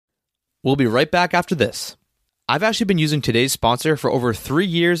We'll be right back after this. I've actually been using today's sponsor for over 3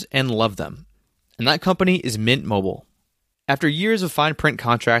 years and love them. And that company is Mint Mobile. After years of fine print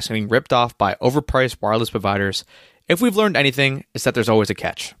contracts getting ripped off by overpriced wireless providers, if we've learned anything, it's that there's always a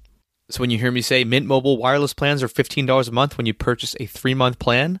catch. So when you hear me say Mint Mobile wireless plans are $15 a month when you purchase a 3-month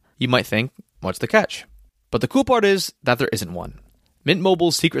plan, you might think, what's the catch? But the cool part is that there isn't one. Mint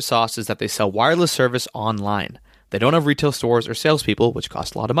Mobile's secret sauce is that they sell wireless service online. They don't have retail stores or salespeople, which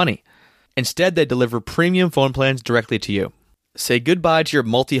cost a lot of money. Instead, they deliver premium phone plans directly to you. Say goodbye to your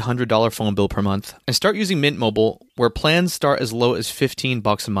multi-$100 phone bill per month and start using Mint Mobile, where plans start as low as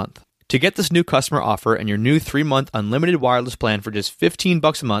 $15 a month. To get this new customer offer and your new 3-month unlimited wireless plan for just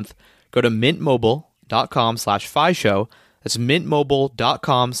 $15 a month, go to mintmobile.com/FiShow. That's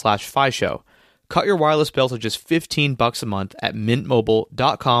mintmobile.com/FiShow. Cut your wireless bill to just $15 a month at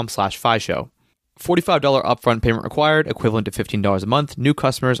mintmobile.com/FiShow. $45 upfront payment required, equivalent to $15 a month. New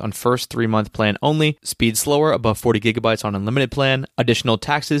customers on first 3-month plan only. Speed slower, above 40 gigabytes on unlimited plan. Additional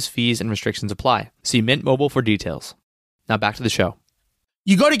taxes, fees, and restrictions apply. See Mint Mobile for details. Now back to the show.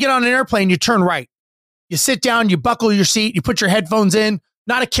 You go to get on an airplane, you turn right. You sit down, you buckle your seat, you put your headphones in.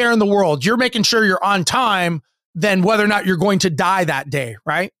 Not a care in the world. You're making sure you're on time than whether or not you're going to die that day,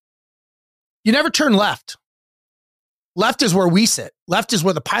 right? You never turn left. Left is where we sit. Left is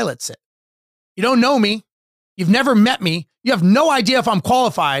where the pilots sit. You don't know me. You've never met me. You have no idea if I'm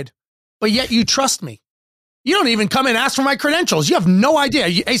qualified, but yet you trust me. You don't even come and ask for my credentials. You have no idea.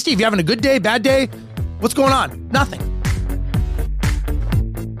 Hey, Steve, you having a good day, bad day? What's going on? Nothing.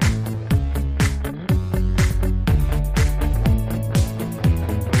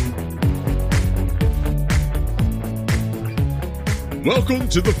 Welcome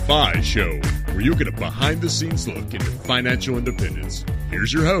to The Fi Show, where you get a behind-the-scenes look into financial independence.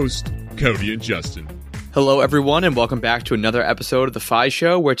 Here's your host, Cody and Justin. Hello, everyone, and welcome back to another episode of The Fi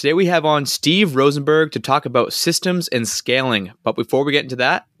Show, where today we have on Steve Rozenberg to talk about systems and scaling. But before we get into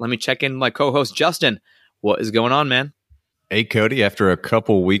that, let me check in with my co-host, Justin. What is going on, man? Hey, Cody. After a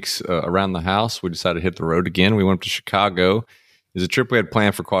couple weeks around the house, we decided to hit the road again. We went up to Chicago. There's a trip we had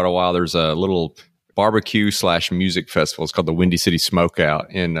planned for quite a while. There's a little barbecue/music festival. It's called the Windy City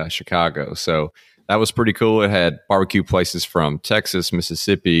Smokeout in Chicago. So that was pretty cool. It had barbecue places from Texas,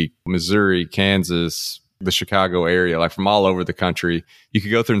 Mississippi, Missouri, Kansas, the Chicago area, like from all over the country. You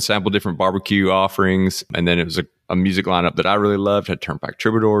could go through and sample different barbecue offerings. And then it was a music lineup that I really loved. It had Turnpike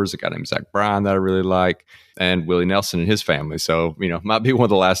Troubadours, a guy named Zach Bryan that I really like, and Willie Nelson and his family. So, might be one of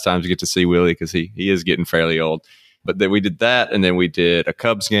the last times you get to see Willie because he is getting fairly old. But then we did that, and then we did a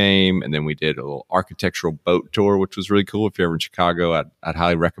Cubs game, and then we did a little architectural boat tour, which was really cool. If you're ever in Chicago, I'd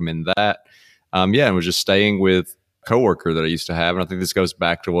highly recommend that. And we're just staying with a coworker that I used to have, and I think this goes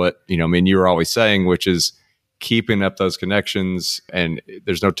back to what me and you were always saying, which is keeping up those connections. And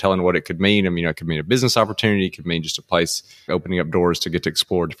there's no telling what it could mean. It could mean a business opportunity, it could mean just a place opening up doors to get to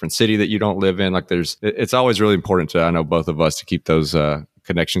explore a different city that you don't live in. It's always really important to, I know, both of us to keep those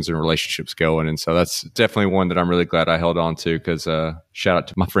connections and relationships going. And so that's definitely one that I'm really glad I held on to, because shout out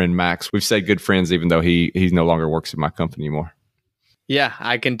to my friend Max. We've stayed good friends, even though he no longer works in my company anymore. Yeah,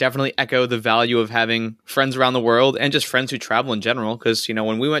 I can definitely echo the value of having friends around the world and just friends who travel in general. Because,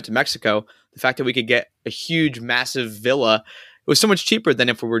 when we went to Mexico, the fact that we could get a huge, massive villa, it was so much cheaper than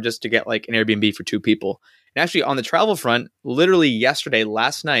if we were just to get like an Airbnb for 2 people. And actually on the travel front, literally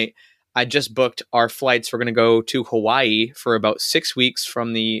last night, I just booked our flights. We're going to go to Hawaii for about 6 weeks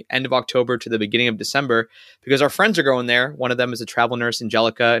from the end of October to the beginning of December because our friends are going there. One of them is a travel nurse,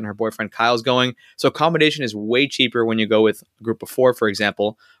 Angelica, and her boyfriend Kyle's going. So accommodation is way cheaper when you go with a group of 4, for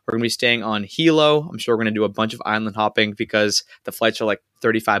example. We're going to be staying on Hilo. I'm sure we're going to do a bunch of island hopping because the flights are like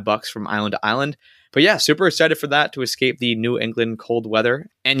 $35 from island to island. But yeah, super excited for that, to escape the New England cold weather.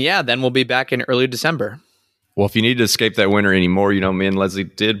 And yeah, then we'll be back in early December. Well, if you need to escape that winter anymore, me and Leslie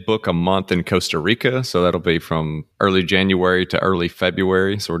did book a month in Costa Rica. So that'll be from early January to early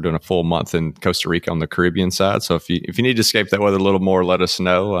February. So we're doing a full month in Costa Rica on the Caribbean side. So if you need to escape that weather a little more, let us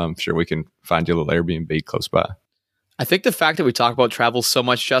know. I'm sure we can find you a little Airbnb close by. I think the fact that we talk about travel so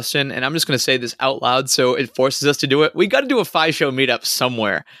much, Justin, and I'm just going to say this out loud so it forces us to do it. We got to do a Fi Show meetup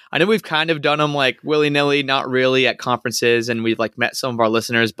somewhere. I know we've kind of done them like willy-nilly, not really, at conferences, and we've like met some of our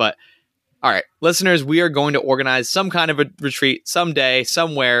listeners, but all right, listeners, we are going to organize some kind of a retreat someday,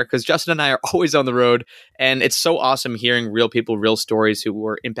 somewhere, because Justin and I are always on the road. And it's so awesome hearing real people, real stories who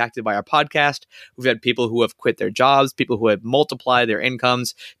were impacted by our podcast. We've had people who have quit their jobs, people who have multiplied their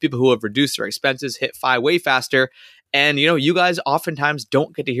incomes, people who have reduced their expenses, hit FI way faster. And, you guys oftentimes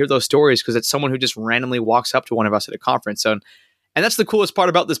don't get to hear those stories because it's someone who just randomly walks up to one of us at a conference. So And that's the coolest part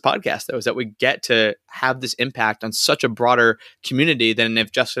about this podcast, though, is that we get to have this impact on such a broader community than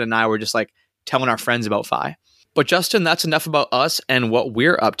if Justin and I were just like telling our friends about FI. But Justin, that's enough about us and what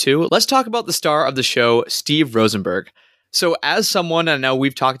we're up to. Let's talk about the star of the show, Steve Rozenberg. So as someone, I know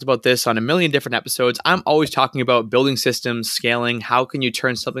we've talked about this on a million different episodes, I'm always talking about building systems, scaling. How can you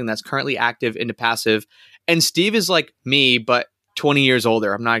turn something that's currently active into passive? And Steve is like me, but 20 years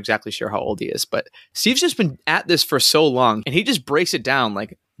older. I'm not exactly sure how old he is, but Steve's just been at this for so long, and he just breaks it down.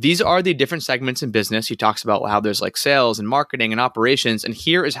 Like, these are the different segments in business. He talks about how there's like sales and marketing and operations, and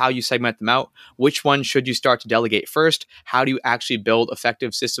here is how you segment them out. Which one should you start to delegate first? How do you actually build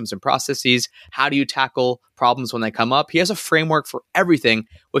effective systems and processes? How do you tackle problems when they come up? He has a framework for everything,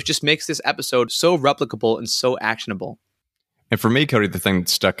 which just makes this episode so replicable and so actionable. And for me, Cody, the thing that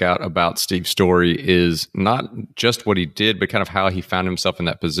stuck out about Steve's story is not just what he did, but kind of how he found himself in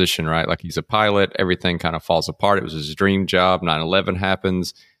that position, right? Like, he's a pilot, everything kind of falls apart. It was his dream job. 9/11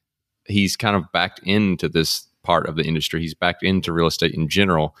 happens. He's kind of backed into this part of the industry. He's backed into real estate in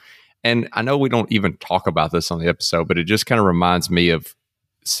general. And I know we don't even talk about this on the episode, but it just kind of reminds me of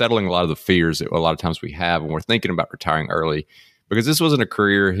settling a lot of the fears that a lot of times we have when we're thinking about retiring early. Because this wasn't a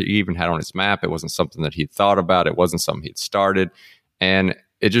career he even had on his map. It wasn't something that he'd thought about. It wasn't something he'd started. And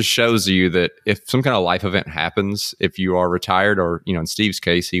it just shows you that if some kind of life event happens, if you are retired, or, in Steve's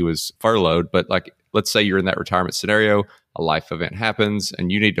case, he was furloughed, but like, let's say you're in that retirement scenario, a life event happens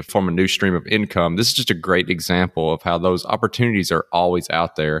and you need to form a new stream of income. This is just a great example of how those opportunities are always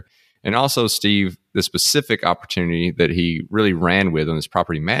out there. And also, Steve, the specific opportunity that he really ran with in this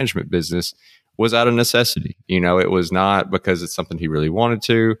property management business was out of necessity. It was not because it's something he really wanted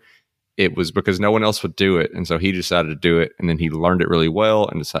to. It was because no one else would do it. And so he decided to do it. And then he learned it really well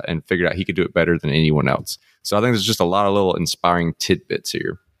and figured out he could do it better than anyone else. So I think there's just a lot of little inspiring tidbits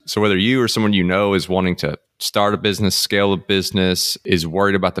here. So whether you or someone is wanting to start a business, scale a business, is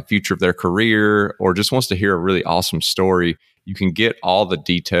worried about the future of their career, or just wants to hear a really awesome story, you can get all the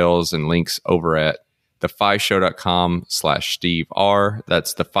details and links over at thefishow.com/Steve R.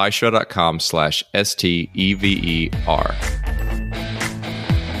 That's thefishow.com/STEVER.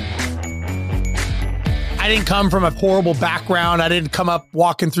 I didn't come from a horrible background. I didn't come up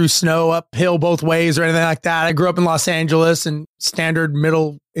walking through snow uphill both ways or anything like that. I grew up in Los Angeles and standard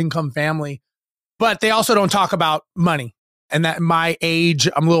middle income family. But they also don't talk about money. And at my age,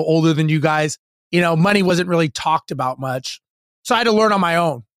 I'm a little older than you guys. Money wasn't really talked about much. So I had to learn on my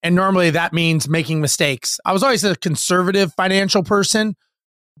own. And normally that means making mistakes. I was always a conservative financial person,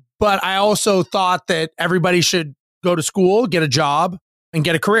 but I also thought that everybody should go to school, get a job, and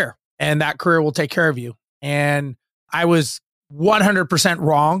get a career. And that career will take care of you. And I was 100%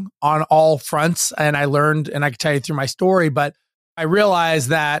 wrong on all fronts. And I learned, and I can tell you through my story, but I realized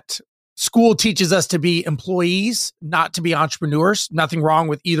that school teaches us to be employees, not to be entrepreneurs. Nothing wrong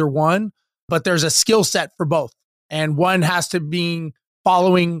with either one, but there's a skill set for both. And one has to be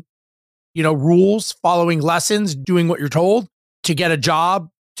following, rules, following lessons, doing what you're told to get a job,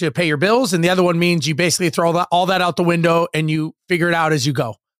 to pay your bills. And the other one means you basically throw all that out the window and you figure it out as you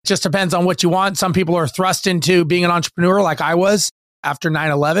go. It just depends on what you want. Some people are thrust into being an entrepreneur like I was after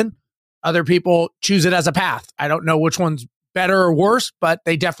 9/11. Other people choose it as a path. I don't know which one's better or worse, but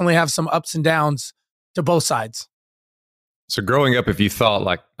they definitely have some ups and downs to both sides. So growing up, if you thought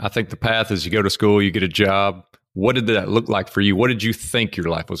like, I think the path is you go to school, you get a job, what did that look like for you? What did you think your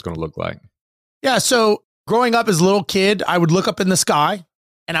life was going to look like? Yeah. So growing up as a little kid, I would look up in the sky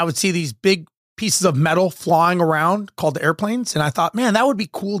and I would see these big pieces of metal flying around called airplanes. And I thought, man, that would be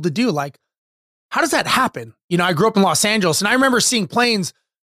cool to do. Like, how does that happen? I grew up in Los Angeles and I remember seeing planes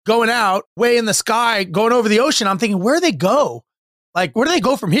going out way in the sky, going over the ocean. I'm thinking, where do they go? Like, where do they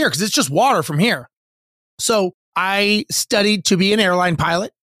go from here? Because it's just water from here. So I studied to be an airline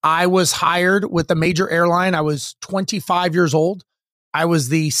pilot. I was hired with a major airline. I was 25 years old. I was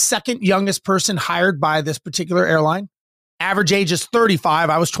the second youngest person hired by this particular airline. Average age is 35.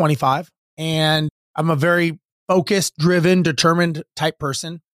 I was 25. And I'm a very focused, driven, determined type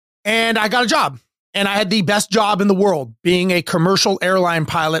person. And I got a job. And I had the best job in the world, being a commercial airline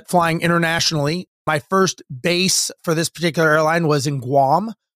pilot flying internationally. My first base for this particular airline was in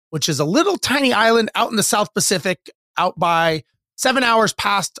Guam, which is a little tiny island out in the South Pacific, out by 7 hours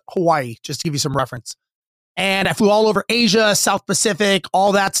past Hawaii, just to give you some reference. And I flew all over Asia, South Pacific,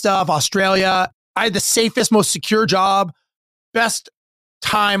 all that stuff, Australia. I had the safest, most secure job, best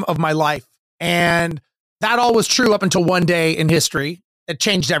time of my life. And that all was true up until one day in history. It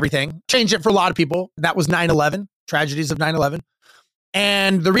changed everything, changed it for a lot of people. That was 9/11, tragedies of 9/11.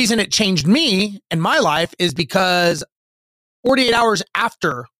 And the reason it changed me and my life is because 48 hours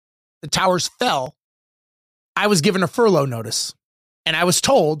after the towers fell, I was given a furlough notice. And I was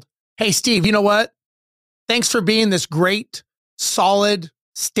told, hey, Steve, you know what? Thanks for being this great, solid,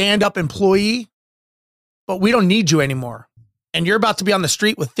 stand-up employee, but we don't need you anymore. And you're about to be on the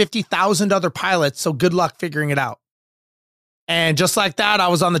street with 50,000 other pilots, so good luck figuring it out. And just like that, I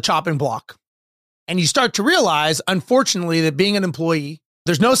was on the chopping block. And you start to realize, unfortunately, that being an employee,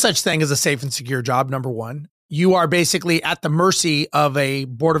 there's no such thing as a safe and secure job, number one. You are basically at the mercy of a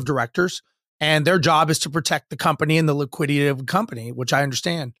board of directors, and their job is to protect the company and the liquidity of the company, which I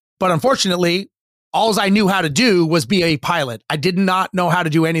understand. But unfortunately, all I knew how to do was be a pilot. I did not know how to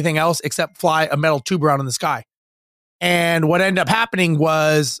do anything else except fly a metal tube around in the sky. And what ended up happening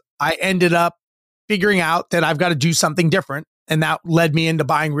was I ended up figuring out that I've got to do something different. And that led me into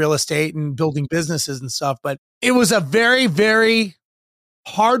buying real estate and building businesses and stuff. But it was a very, very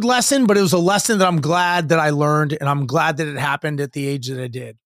hard lesson, but it was a lesson that I'm glad that I learned. And I'm glad that it happened at the age that it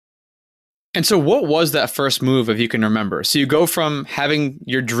did. And so what was that first move, if you can remember? So you go from having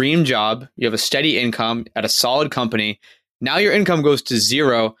your dream job, you have a steady income at a solid company. Now your income goes to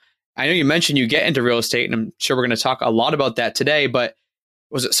zero. I know you mentioned you get into real estate, and I'm sure we're going to talk a lot about that today, but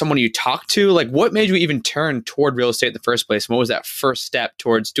was it someone you talked to? Like, what made you even turn toward real estate in the first place? And what was that first step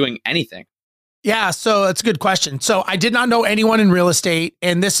towards doing anything? Yeah, so that's a good question. So I did not know anyone in real estate,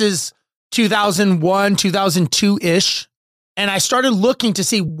 and this is 2001, 2002-ish. And I started looking to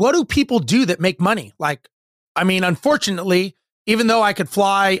see, what do people do that make money? Like, I mean, unfortunately, even though I could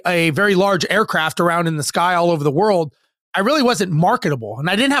fly a very large aircraft around in the sky all over the world, I really wasn't marketable, and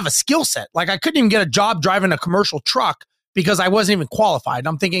I didn't have a skill set. Like, I couldn't even get a job driving a commercial truck because I wasn't even qualified. And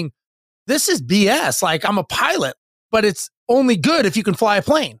I'm thinking, this is BS. Like, I'm a pilot, but it's only good if you can fly a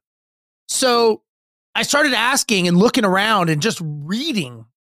plane. So I started asking and looking around and just reading.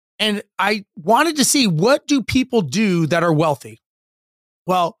 And I wanted to see, what do people do that are wealthy?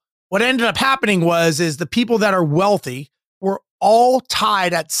 Well, what ended up happening is the people that are wealthy were all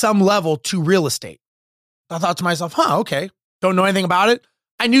tied at some level to real estate. I thought to myself, okay, don't know anything about it.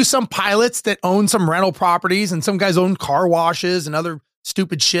 I knew some pilots that owned some rental properties, and some guys owned car washes and other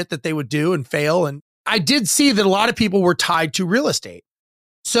stupid shit that they would do and fail. And I did see that a lot of people were tied to real estate.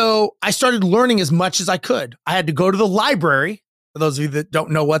 So I started learning as much as I could. I had to go to the library. For those of you that don't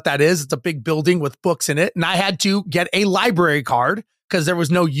know what that is, it's a big building with books in it. And I had to get a library card because there was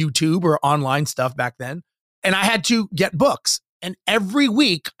no YouTube or online stuff back then. And I had to get books. And every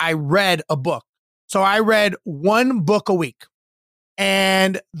week I read a book. So I read one book a week.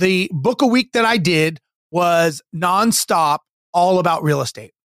 And the book a week that I did was nonstop, all about real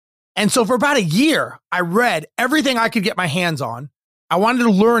estate. And so for about a year, I read everything I could get my hands on. I wanted to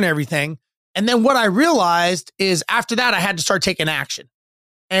learn everything. And then what I realized is, after that, I had to start taking action.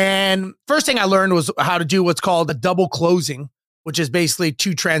 And first thing I learned was how to do what's called a double closing, which is basically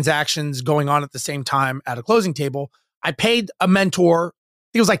two transactions going on at the same time at a closing table. I paid a mentor,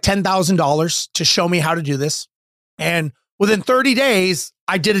 I think it was like $10,000 to show me how to do this. And within 30 days,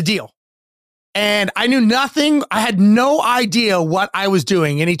 I did a deal. And I knew nothing. I had no idea what I was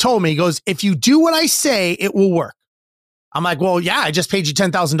doing. And he told me, he goes, if you do what I say, it will work. I'm like, well, yeah, I just paid you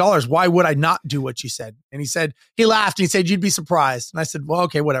 $10,000. Why would I not do what you said? And he laughed and he said, you'd be surprised. And I said, well,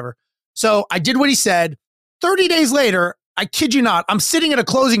 okay, whatever. So I did what he said. 30 days later, I kid you not, I'm sitting at a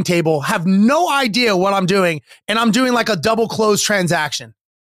closing table, have no idea what I'm doing. And I'm doing like a double close transaction.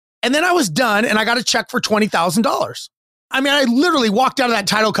 And then I was done and I got a check for $20,000. I mean, I literally walked out of that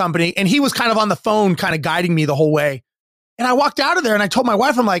title company, and he was kind of on the phone, kind of guiding me the whole way. And I walked out of there and I told my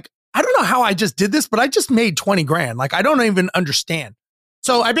wife, I'm like, I don't know how I just did this, but I just made 20 grand. Like, I don't even understand.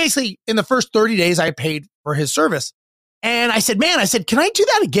 So I basically, in the first 30 days, I paid for his service. And I said, can I do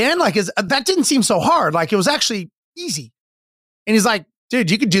that again? Like, that didn't seem so hard. Like, it was actually easy. And he's like,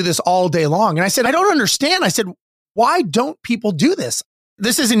 dude, you could do this all day long. And I said, I don't understand. I said, why don't people do this?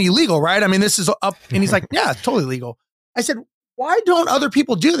 This isn't illegal, right? I mean, this is up. And he's like, yeah, it's totally legal. I said, why don't other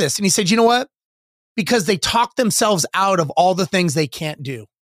people do this? And he said, you know what? Because they talk themselves out of all the things they can't do.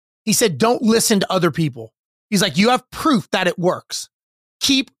 He said, don't listen to other people. He's like, you have proof that it works.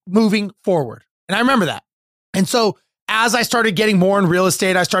 Keep moving forward. And I remember that. And so as I started getting more in real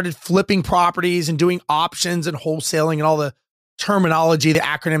estate, I started flipping properties and doing options and wholesaling and all the terminology, the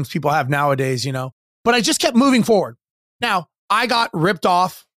acronyms people have nowadays, but I just kept moving forward. Now, I got ripped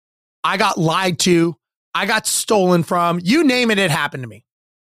off. I got lied to. I got stolen from. You name it, it happened to me.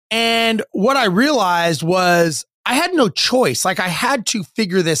 And what I realized was, I had no choice. Like, I had to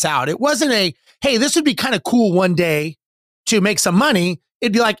figure this out. It wasn't hey, this would be kind of cool one day to make some money.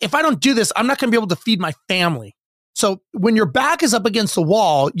 It'd be like, if I don't do this, I'm not going to be able to feed my family. So when your back is up against the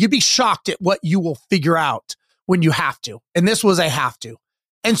wall, you'd be shocked at what you will figure out when you have to. And this was a have to.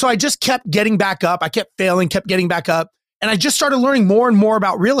 And so I just kept getting back up. I kept failing, kept getting back up. And I just started learning more and more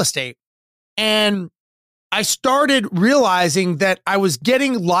about real estate. And I started realizing that I was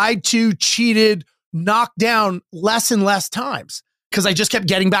getting lied to, cheated, knocked down less and less times because I just kept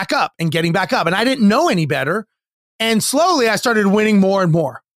getting back up and getting back up. And I didn't know any better. And slowly I started winning more and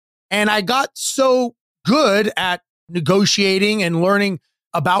more. And I got so good at negotiating and learning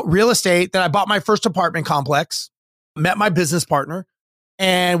about real estate that I bought my first apartment complex, met my business partner,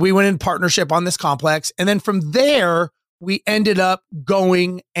 and we went in partnership on this complex. And then from there, we ended up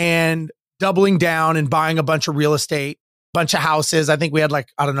going and doubling down and buying a bunch of real estate, bunch of houses. I think we had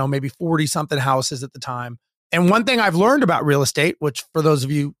maybe 40 something houses at the time. And one thing I've learned about real estate, which for those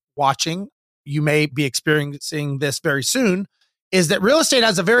of you watching, you may be experiencing this very soon, is that real estate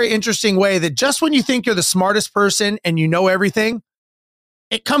has a very interesting way that just when you think you're the smartest person and you know everything,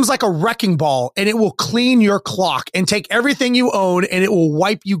 it comes like a wrecking ball and it will clean your clock and take everything you own and it will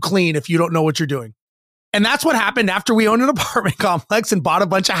wipe you clean if you don't know what you're doing. And that's what happened after we owned an apartment complex and bought a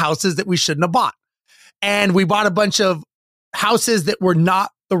bunch of houses that we shouldn't have bought. And we bought a bunch of houses that were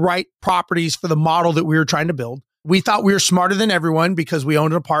not the right properties for the model that we were trying to build. We thought we were smarter than everyone because we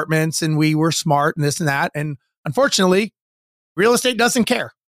owned apartments and we were smart and this and that. And unfortunately, real estate doesn't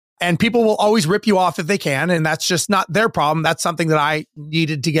care. And people will always rip you off if they can. And that's just not their problem. That's something that I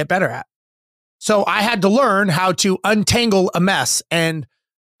needed to get better at. So I had to learn how to untangle a mess. And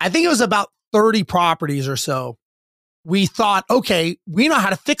I think it was about 30 properties or so. We thought, okay, we know how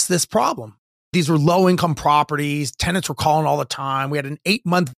to fix this problem. These were low income properties. Tenants were calling all the time. We had an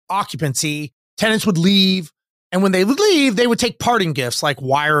 8-month occupancy. Tenants would leave. And when they would leave, they would take parting gifts like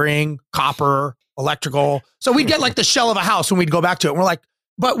wiring, copper, electrical. So we'd get like the shell of a house when we'd go back to it. And we're like,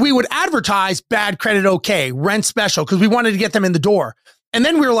 but we would advertise bad credit okay, rent special, because we wanted to get them in the door. And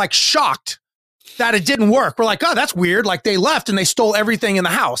then we were like shocked that it didn't work. We're like, oh, that's weird. Like they left and they stole everything in the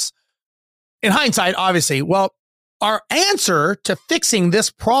house. In hindsight, obviously, well, our answer to fixing this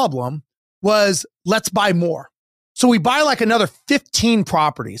problem was let's buy more. So we buy like another 15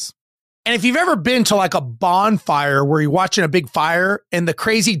 properties. And if you've ever been to like a bonfire where you're watching a big fire and the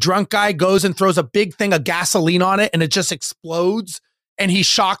crazy drunk guy goes and throws a big thing of gasoline on it and it just explodes and he's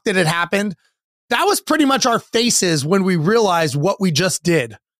shocked that it happened, that was pretty much our faces when we realized what we just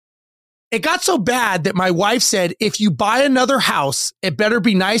did. It got so bad that my wife said, if you buy another house, it better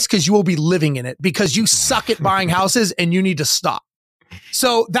be nice because you will be living in it because you suck at buying houses and you need to stop.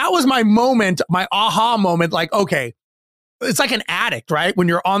 So that was my moment, my aha moment. Like, okay, it's like an addict, right? When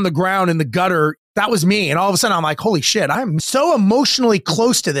you're on the ground in the gutter, that was me. And all of a sudden I'm like, holy shit, I'm so emotionally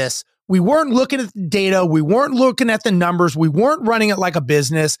close to this. We weren't looking at the data. We weren't looking at the numbers. We weren't running it like a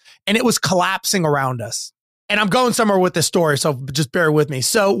business and it was collapsing around us. And I'm going somewhere with this story, so just bear with me.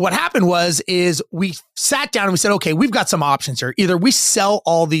 So what happened is we sat down and we said, okay, we've got some options here. Either we sell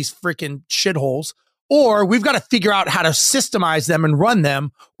all these freaking shitholes, or we've got to figure out how to systemize them and run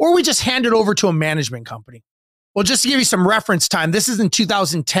them, or we just hand it over to a management company. Well, just to give you some reference time, this is in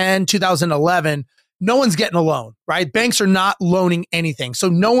 2010, 2011. No one's getting a loan, right? Banks are not loaning anything. So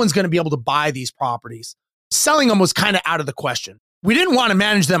no one's going to be able to buy these properties. Selling them was kind of out of the question. We didn't want to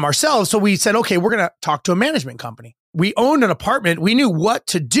manage them ourselves. So we said, okay, we're going to talk to a management company. We owned an apartment. We knew what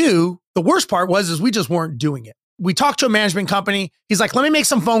to do. The worst part was we just weren't doing it. We talked to a management company. He's like, let me make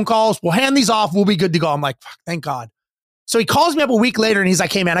some phone calls. We'll hand these off. We'll be good to go. I'm like, fuck, thank God. So he calls me up a week later and he's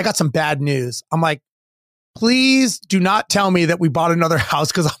like, hey man, I got some bad news. I'm like, please do not tell me that we bought another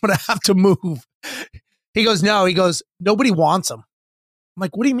house because I'm going to have to move. He goes, no. He goes, nobody wants them. I'm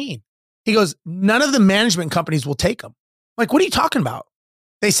like, what do you mean? He goes, none of the management companies will take them. I'm like, what are you talking about?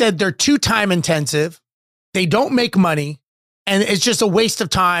 They said they're too time intensive. They don't make money. And it's just a waste of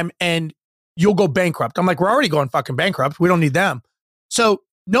time and you'll go bankrupt. I'm like, we're already going fucking bankrupt. We don't need them. So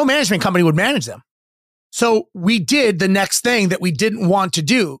no management company would manage them. So we did the next thing that we didn't want to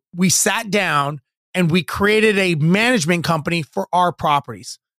do. We sat down and we created a management company for our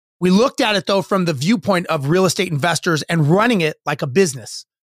properties. We looked at it though from the viewpoint of real estate investors and running it like a business.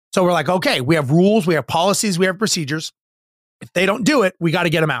 So we're like, okay, we have rules, we have policies, we have procedures. If they don't do it, we got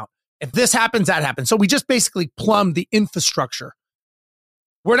to get them out. If this happens, that happens. So we just basically plumbed the infrastructure.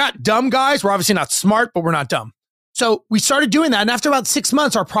 We're not dumb guys. We're obviously not smart, but we're not dumb. So we started doing that. And after about 6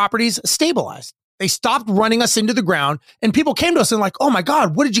 months, our properties stabilized. They stopped running us into the ground. And people came to us and like, oh my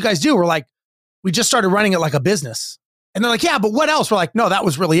God, what did you guys do? We're like, we just started running it like a business. And they're like, yeah, but what else? We're like, no, that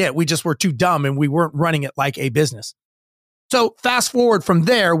was really it. We just were too dumb and we weren't running it like a business. So fast forward from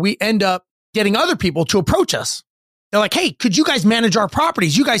there, we end up getting other people to approach us. They're like, hey, could you guys manage our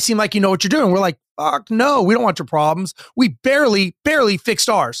properties? You guys seem like you know what you're doing. We're like, fuck no, we don't want your problems. We barely fixed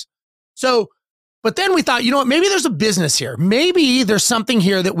ours. So, but then we thought, you know what, maybe there's a business here. Maybe there's something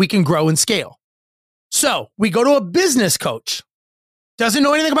here that we can grow and scale. So we go to a business coach. Doesn't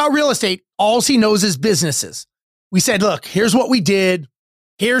know anything about real estate. All he knows is businesses. We said, look, here's what we did.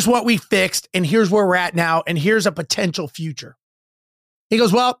 Here's what we fixed. And here's where we're at now. And here's a potential future. He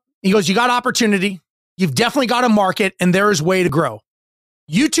goes, you got opportunity. You've definitely got a market and there is way to grow.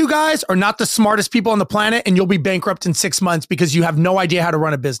 You two guys are not the smartest people on the planet and you'll be bankrupt in 6 months because you have no idea how to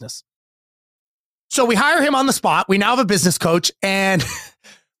run a business. So we hire him on the spot. We now have a business coach and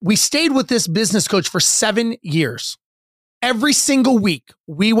we stayed with this business coach for 7 years. Every single week,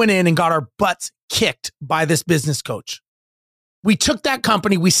 we went in and got our butts kicked by this business coach. We took that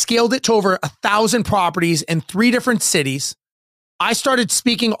company, we scaled it to over 1,000 properties in 3 different cities. I started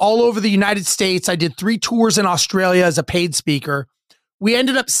speaking all over the United States. I did 3 tours in Australia as a paid speaker. We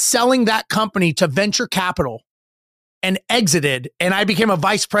ended up selling that company to venture capital and exited. And I became a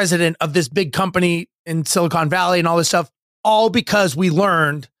vice president of this big company in Silicon Valley and all this stuff, all because we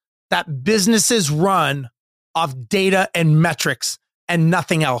learned that businesses run off data and metrics and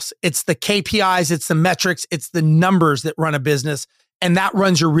nothing else. It's the KPIs, it's the metrics, it's the numbers that run a business. And that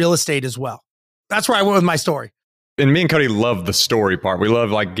runs your real estate as well. That's where I went with my story. And me and Cody love the story part. We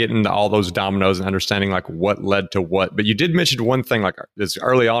love like getting to all those dominoes and understanding like what led to what. But you did mention one thing like this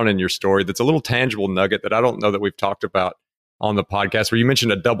early on in your story that's a little tangible nugget that I don't know that we've talked about on the podcast, where you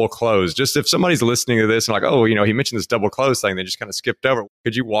mentioned a double close. Just if somebody's listening to this and like, oh, he mentioned this double close thing, they just kind of skipped over.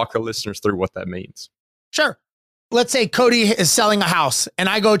 Could you walk the listeners through what that means? Sure. Let's say Cody is selling a house and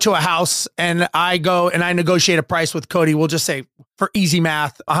I go to a house and I go and I negotiate a price with Cody. We'll just say for easy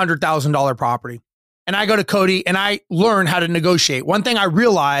math, $100,000 property. And I go to Cody and I learn how to negotiate. One thing I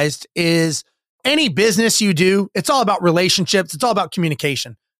realized is any business you do, it's all about relationships. It's all about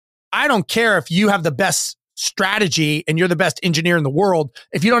communication. I don't care if you have the best strategy and you're the best engineer in the world.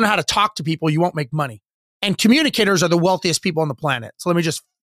 If you don't know how to talk to people, you won't make money. And communicators are the wealthiest people on the planet. So let me just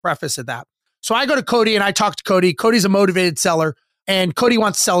preface it that. So I go to Cody and I talk to Cody. Cody's a motivated seller and Cody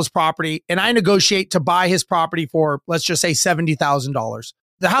wants to sell his property and I negotiate to buy his property for, let's just say $70,000.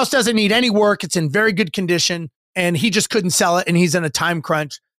 The house doesn't need any work. It's in very good condition and he just couldn't sell it and he's in a time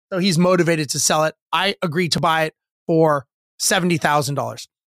crunch. So he's motivated to sell it. I agree to buy it for $70,000.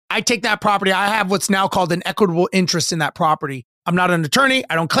 I take that property. I have what's now called an equitable interest in that property. I'm not an attorney.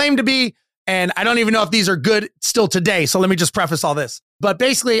 I don't claim to be. And I don't even know if these are good still today. So let me just preface all this. But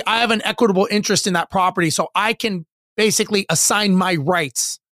basically, I have an equitable interest in that property. So I can basically assign my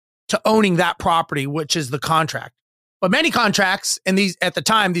rights to owning that property, which is the contract. But many contracts, and at the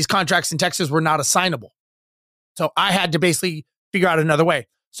time, these contracts in Texas were not assignable. So I had to basically figure out another way.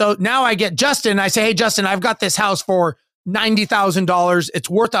 So now I get Justin. I say, hey, Justin, I've got this house for $90,000. It's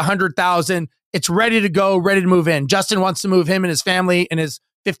worth $100,000. It's ready to go, ready to move in. Justin wants to move him and his family and his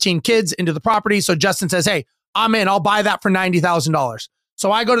 15 kids into the property. So Justin says, hey, I'm in. I'll buy that for $90,000.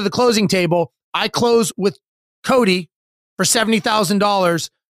 So I go to the closing table. I close with Cody for $70,000.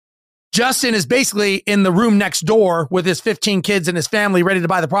 Justin is basically in the room next door with his 15 kids and his family ready to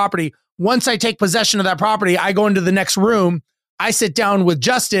buy the property. Once I take possession of that property, I go into the next room. I sit down with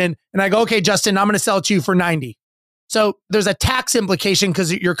Justin and I go, okay, Justin, I'm going to sell it to you for 90. So there's a tax implication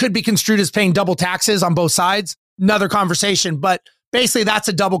because you could be construed as paying double taxes on both sides. Another conversation, but basically that's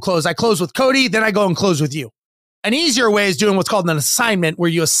a double close. I close with Cody, then I go and close with you. An easier way is doing what's called an assignment where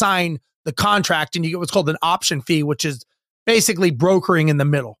you assign the contract and you get what's called an option fee, which is basically brokering in the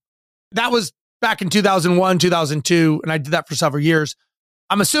middle. That was back in 2001, 2002, and I did that for several years.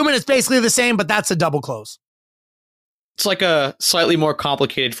 I'm assuming it's basically the same, but that's a double close. It's like a slightly more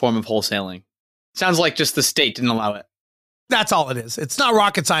complicated form of wholesaling. Sounds like just the state didn't allow it. That's all it is. It's not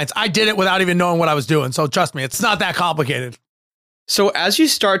rocket science. I did it without even knowing what I was doing. So trust me, it's not that complicated. So as you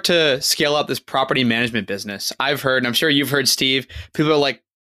start to scale up this property management business, I've heard, and I'm sure you've heard, Steve, people are like,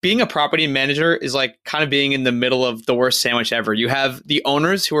 being a property manager is like kind of being in the middle of the worst sandwich ever. You have the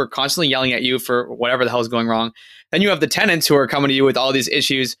owners who are constantly yelling at you for whatever the hell is going wrong. Then you have the tenants who are coming to you with all these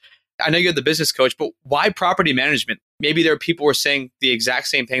issues. I know you're the business coach, but why property management? Maybe there are people who are saying the exact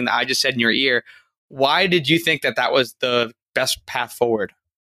same thing that I just said in your ear. Why did you think that that was the best path forward?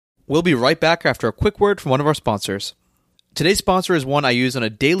 We'll be right back after a quick word from one of our sponsors. Today's sponsor is one I use on a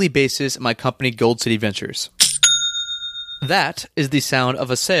daily basis at my company, Gold City Ventures. That is the sound of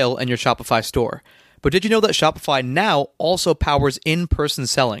a sale in your Shopify store. But did you know that Shopify now also powers in-person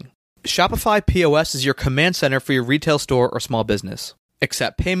selling? Shopify POS is your command center for your retail store or small business.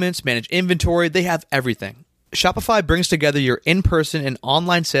 Accept payments, manage inventory, they have everything. Shopify brings together your in-person and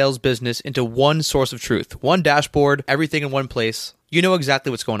online sales business into one source of truth, one dashboard, everything in one place. You know exactly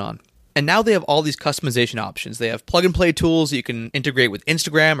what's going on. And now they have all these customization options. They have plug-and-play tools that you can integrate with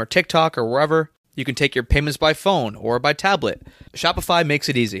Instagram or TikTok or wherever. You can take your payments by phone or by tablet. Shopify makes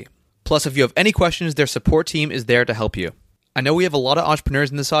it easy. Plus, if you have any questions, their support team is there to help you. I know we have a lot of entrepreneurs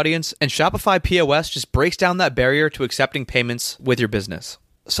in this audience, and Shopify POS just breaks down that barrier to accepting payments with your business.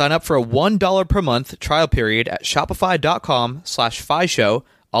 Sign up for a $1 per month trial period at shopify.com/FIShow,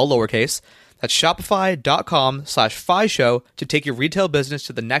 all lowercase. That's shopify.com/FIShow to take your retail business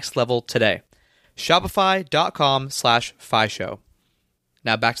to the next level today. Shopify.com/FIShow.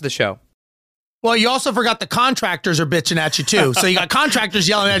 Now back to the show. Well, you also forgot the contractors are bitching at you too. So you got contractors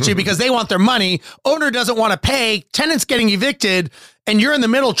yelling at you because they want their money. Owner doesn't want to pay. Tenants getting evicted. And you're in the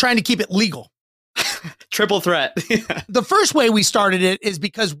middle trying to keep it legal. Triple threat. The first way we started it is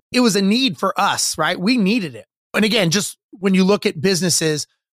because it was a need for us, right? We needed it. And again, just when you look at businesses,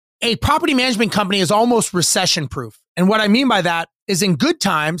 a property management company is almost recession proof. And what I mean by that is in good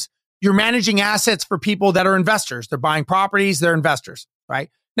times, you're managing assets for people that are investors. They're buying properties, they're investors, right?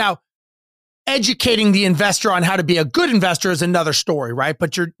 Now, educating the investor on how to be a good investor is another story, right?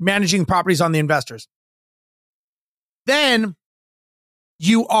 But you're managing properties on the investors. Then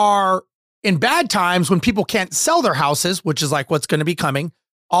you are in bad times when people can't sell their houses, which is like what's going to be coming.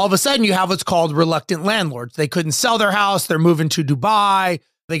 All of a sudden you have what's called reluctant landlords. They couldn't sell their house. They're moving to Dubai.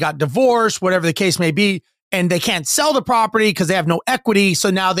 They got divorced, whatever the case may be. And they can't sell the property because they have no equity. So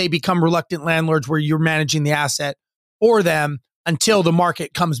now they become reluctant landlords where you're managing the asset for them until the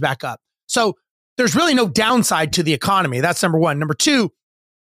market comes back up. So there's really no downside to the economy. That's number one. Number two,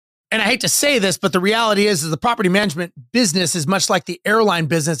 and I hate to say this, but the reality is the property management business is much like the airline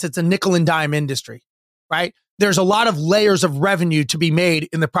business. It's a nickel and dime industry, right? There's a lot of layers of revenue to be made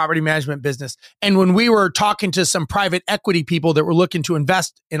in the property management business. And when we were talking to some private equity people that were looking to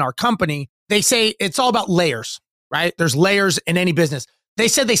invest in our company, they say it's all about layers, right? There's layers in any business. They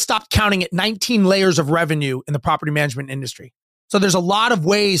said they stopped counting at 19 layers of revenue in the property management industry. So there's a lot of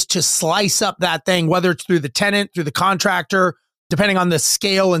ways to slice up that thing, whether it's through the tenant, through the contractor, depending on the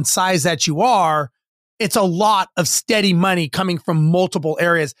scale and size that you are. It's a lot of steady money coming from multiple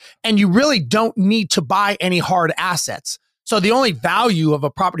areas. And you really don't need to buy any hard assets. So the only value of a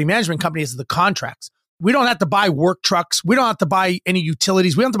property management company is the contracts. We don't have to buy work trucks. We don't have to buy any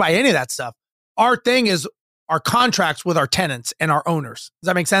utilities. We don't have to buy any of that stuff. Our thing is our contracts with our tenants and our owners. Does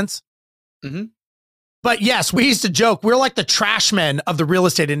that make sense? Mm-hmm. But yes, we used to joke, we're like the trash men of the real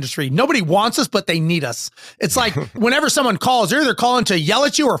estate industry. Nobody wants us, but they need us. It's like whenever someone calls, they're either calling to yell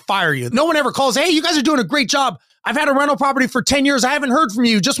at you or fire you. No one ever calls, hey, you guys are doing a great job. I've had a rental property for 10 years. I haven't heard from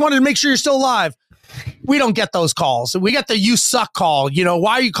you. Just wanted to make sure you're still alive. We don't get those calls. We get the you suck call.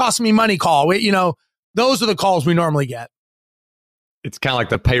 Why are you costing me money call? Those are the calls we normally get. It's kind of like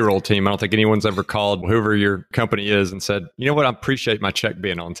the payroll team. I don't think anyone's ever called whoever your company is and said, you know what, I appreciate my check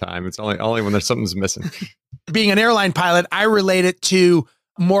being on time. It's only when there's something's missing. Being an airline pilot, I relate it to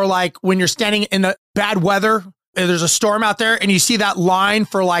more like when you're standing in the bad weather, and there's a storm out there and you see that line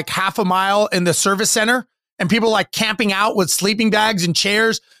for like half a mile in the service center and people are like camping out with sleeping bags and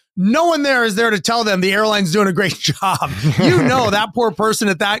chairs. No one there is there to tell them the airline's doing a great job. That poor person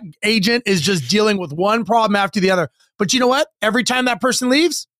at that agent is just dealing with one problem after the other. But you know what? Every time that person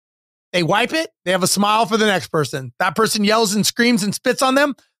leaves, they wipe it. They have a smile for the next person. That person yells and screams and spits on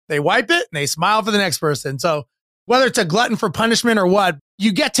them. They wipe it and they smile for the next person. So whether it's a glutton for punishment or what,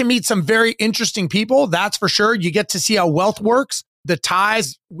 you get to meet some very interesting people. That's for sure. You get to see how wealth works, the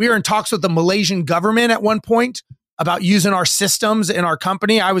ties. We were in talks with the Malaysian government at one point about using our systems in our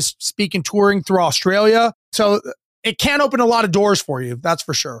company. I was touring through Australia. So it can open a lot of doors for you. That's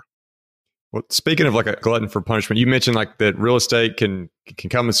for sure. Well, speaking of like a glutton for punishment, you mentioned like that real estate can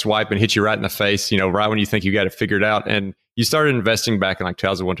come and swipe and hit you right in the face, right when you think you got it figured out. And you started investing back in like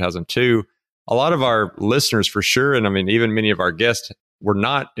 2001, 2002. A lot of our listeners for sure, and I mean, even many of our guests were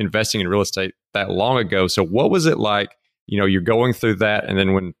not investing in real estate that long ago. So what was it like, you're going through that and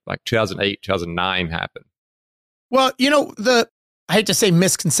then when like 2008, 2009 happened? Well, I hate to say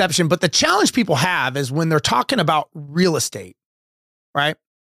misconception, but the challenge people have is when they're talking about real estate, right?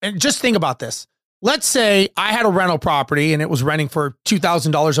 And just think about this. Let's say I had a rental property and it was renting for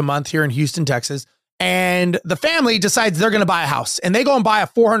 $2,000 a month here in Houston, Texas. And the family decides they're going to buy a house and they go and buy a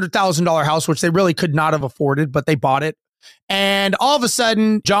 $400,000 house, which they really could not have afforded, but they bought it. And all of a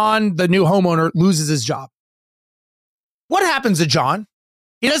sudden, John, the new homeowner, loses his job. What happens to John?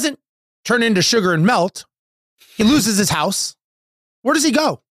 He doesn't turn into sugar and melt. He loses his house. Where does he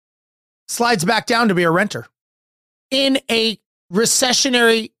go? Slides back down to be a renter. In a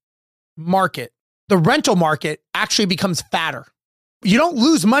recessionary market, the rental market actually becomes fatter. You don't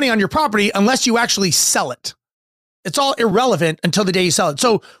lose money on your property unless you actually sell it. It's all irrelevant until the day you sell it.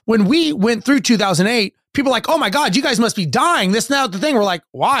 So when we went through 2008, people are like, oh my God, you guys must be dying. This, now the thing. We're like,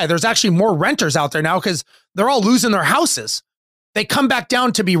 why? There's actually more renters out there now because they're all losing their houses. they come back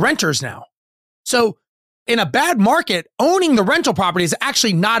down to be renters now. So in a bad market, owning the rental property is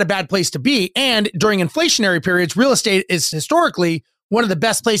actually not a bad place to be. And during inflationary periods, real estate is historically one of the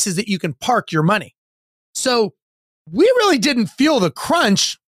best places that you can park your money. So we really didn't feel the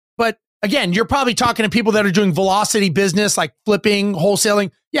crunch. But again, you're probably talking to people that are doing velocity business, like flipping,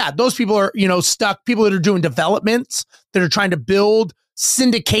 wholesaling. Yeah, those people are, stuck. People that are doing developments, that are trying to build,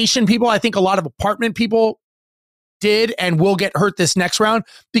 syndication people. I think a lot of apartment people did and will get hurt this next round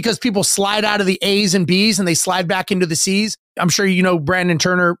because people slide out of the A's and B's and they slide back into the C's. I'm sure you know Brandon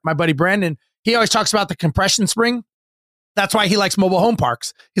Turner, my buddy Brandon. He always talks about the compression spring. That's why he likes mobile home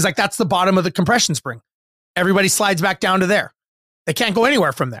parks. He's like, that's the bottom of the compression spring. Everybody slides back down to there. They can't go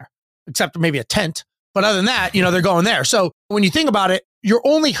anywhere from there, except maybe a tent. But other than that, they're going there. So when you think about it, you're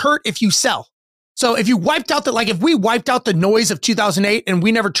only hurt if you sell. So if you wiped out if we wiped out the noise of 2008 and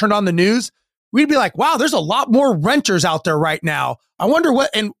we never turned on the news, we'd be like, wow, there's a lot more renters out there right now. I wonder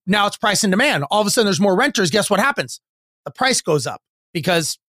and now it's price and demand. All of a sudden there's more renters. Guess what happens? The price goes up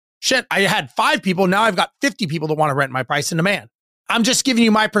because shit, I had 5 people. Now I've got 50 people that want to rent my price and demand. I'm just giving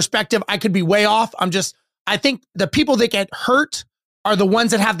you my perspective. I could be way off. I think the people that get hurt are the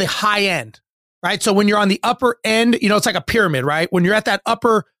ones that have the high end, right? So when you're on the upper end, it's like a pyramid, right? When you're at that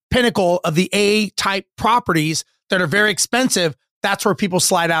upper pinnacle of the A type properties that are very expensive, that's where people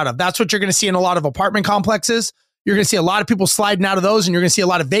slide out of. That's what you're going to see in a lot of apartment complexes. You're going to see a lot of people sliding out of those, and you're going to see a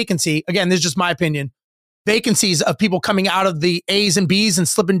lot of vacancy. Again, this is just my opinion. Vacancies of people coming out of the A's and B's and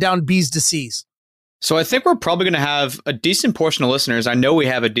slipping down B's to C's. So I think we're probably going to have a decent portion of listeners. I know we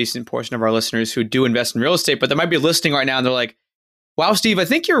have a decent portion of our listeners who do invest in real estate, but they might be listening right now and they're like, wow, Steve, I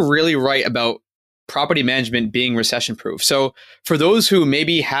think you're really right about property management being recession proof. So for those who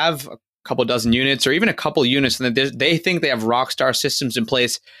maybe have a couple dozen units or even a couple units and they think they have rock star systems in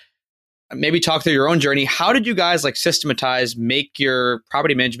place, maybe talk through your own journey. How did you guys systematize, make your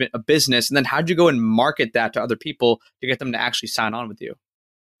property management a business? And then how did you go and market that to other people to get them to actually sign on with you?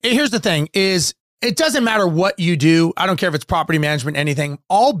 Here's the thing is, it doesn't matter what you do. I don't care if it's property management, anything.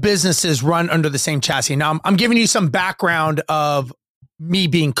 All businesses run under the same chassis. Now, I'm giving you some background of me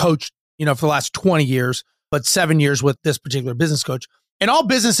being coached, for the last 20 years, but 7 years with this particular business coach. And all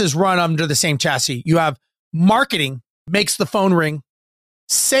businesses run under the same chassis. You have marketing makes the phone ring.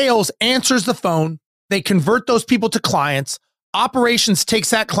 Sales answers the phone. They convert those people to clients. Operations takes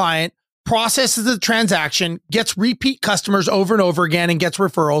that client, processes the transaction, gets repeat customers over and over again, and gets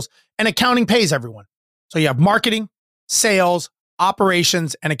referrals. And accounting pays everyone. So you have marketing, sales,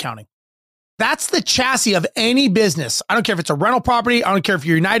 operations, and accounting. That's the chassis of any business. I don't care if it's a rental property. I don't care if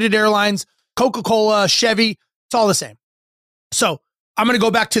you're United Airlines, Coca-Cola, Chevy. It's all the same. So I'm going to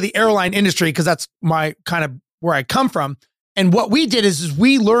go back to the airline industry because that's my kind of where I come from. And what we did is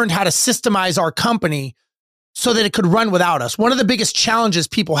we learned how to systemize our company so that it could run without us. One of the biggest challenges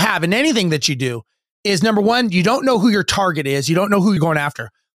people have in anything that you do is, number one, you don't know who your target is. You don't know who you're going after.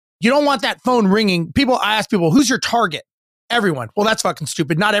 You don't want that phone ringing. I ask people, who's your target? Everyone. Well, that's fucking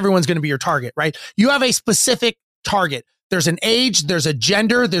stupid. Not everyone's going to be your target, right? You have a specific target. There's an age, there's a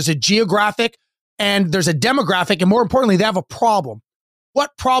gender, there's a geographic, and there's a demographic. And more importantly, they have a problem.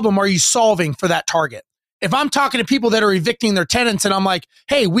 What problem are you solving for that target? If I'm talking to people that are evicting their tenants and I'm like,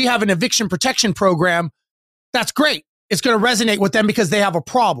 hey, we have an eviction protection program, that's great. It's going to resonate with them because they have a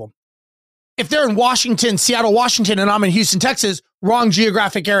problem. If they're in Washington, Seattle, Washington, and I'm in Houston, Texas, wrong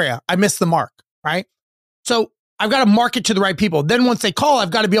geographic area. I missed the mark, right? So I've got to market to the right people. Then once they call, I've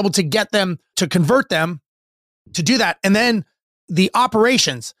got to be able to get them to convert them to do that. And then the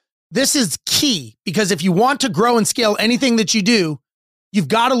operations. This is key because if you want to grow and scale anything that you do, you've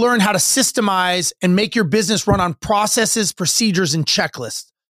got to learn how to systemize and make your business run on processes, procedures, and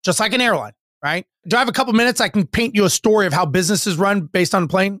checklists, just like an airline, right? Do I have a couple minutes? I can paint you a story of how businesses run based on a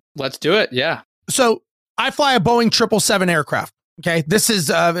plane. Let's do it. Yeah. So I fly a Boeing 777 aircraft. Okay. This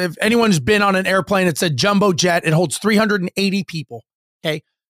is, if anyone's been on an airplane, it's a jumbo jet. It holds 380 people. Okay.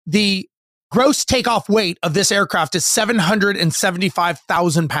 The gross takeoff weight of this aircraft is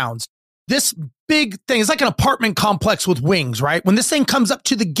 775,000 pounds. This big thing is like an apartment complex with wings, right? When this thing comes up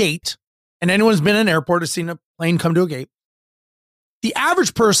to the gate, and anyone's been in an airport or seen a plane come to a gate, the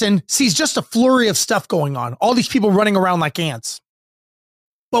average person sees just a flurry of stuff going on. All these people running around like ants.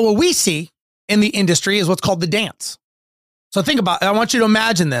 But what we see in the industry is what's called the dance. So think about it. I want you to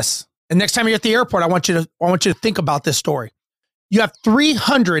imagine this. And next time you're at the airport, I want you to think about this story. You have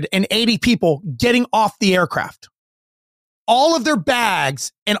 380 people getting off the aircraft. All of their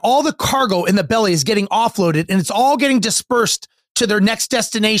bags and all the cargo in the belly is getting offloaded, and it's all getting dispersed to their next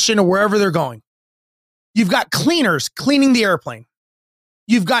destination or wherever they're going. You've got cleaners cleaning the airplane.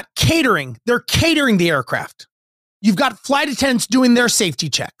 You've got catering. They're catering the aircraft. You've got flight attendants doing their safety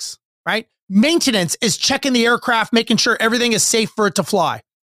checks, right? Maintenance is checking the aircraft, making sure everything is safe for it to fly.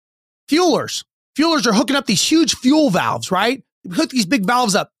 Fuelers are hooking up these huge fuel valves, right? They hook these big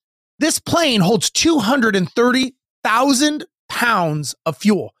valves up. This plane holds 230,000 pounds of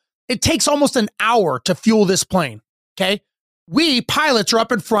fuel. It takes almost an hour to fuel this plane, okay? We pilots are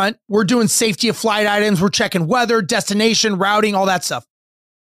up in front. We're doing safety of flight items. We're checking weather, destination, routing, all that stuff.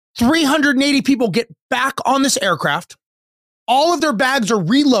 380 people get back on this aircraft. All of their bags are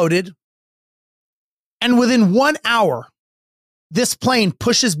reloaded. And within 1 hour, this plane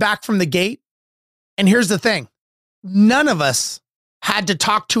pushes back from the gate. And here's the thing. None of us had to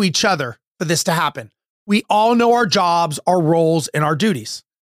talk to each other for this to happen. We all know our jobs, our roles, and our duties.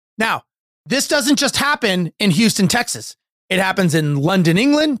 Now, this doesn't just happen in Houston, Texas. It happens in London,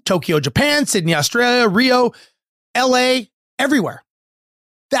 England, Tokyo, Japan, Sydney, Australia, Rio, LA, everywhere.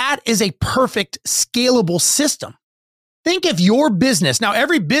 That is a perfect scalable system. Think of your business. Now,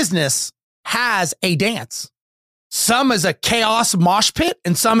 every business has a dance. Some is a chaos mosh pit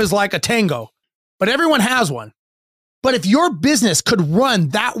and some is like a tango, but everyone has one. But if your business could run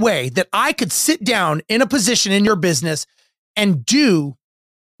that way, that I could sit down in a position in your business and do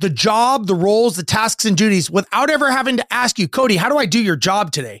the job, the roles, the tasks and duties without ever having to ask you, Cody, how do I do your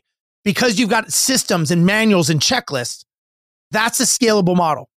job today? Because you've got systems and manuals and checklists. That's a scalable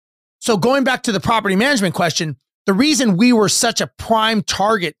model. So going back to the property management question, the reason we were such a prime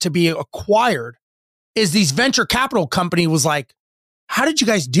target to be acquired is these venture capital company was like, how did you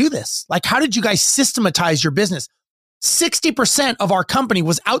guys do this? Like, how did you guys systematize your business? 60% of our company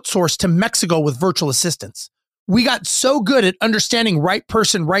was outsourced to Mexico with virtual assistants. We got so good at understanding right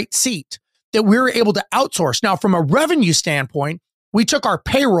person, right seat that we were able to outsource. Now, from a revenue standpoint, we took our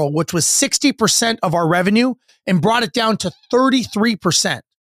payroll, which was 60% of our revenue, and brought it down to 33%.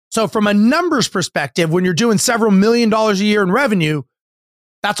 So from a numbers perspective, when you're doing several $1 million a year in revenue,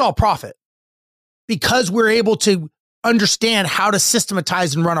 that's all profit because we're able to understand how to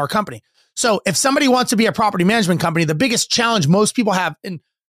systematize and run our company. So if somebody wants to be a property management company, the biggest challenge most people have in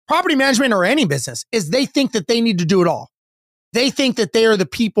property management or any business is they think that they need to do it all. They think that they are the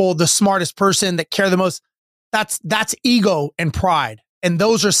people, the smartest person that care the most. That's ego and pride. And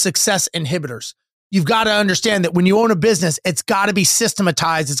those are success inhibitors. You've got to understand that when you own a business, it's got to be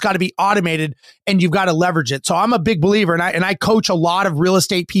systematized. It's got to be automated and you've got to leverage it. So I'm a big believer and I coach a lot of real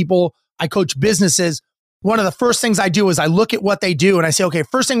estate people. I coach businesses. One of the first things I do is I look at what they do and I say, okay,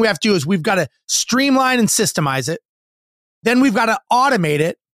 first thing we have to do is we've got to streamline and systemize it. Then we've got to automate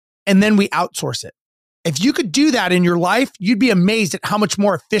it and then we outsource it. If you could do that in your life, you'd be amazed at how much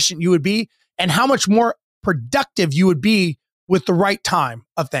more efficient you would be and how much more productive you would be with the right time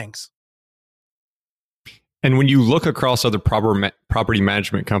of things. And when you look across other property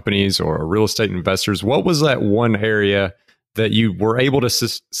management companies or real estate investors, what was that one area that you were able to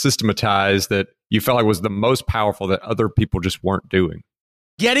systematize that you felt like was the most powerful that other people just weren't doing?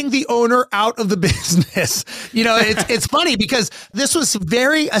 Getting the owner out of the business. You know, it's funny because this was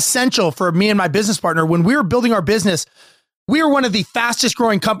very essential for me and my business partner. When we were building our business, we were one of the fastest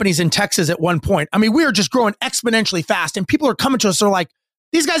growing companies in Texas at one point. I mean, we were just growing exponentially fast and people are coming to us. They're like,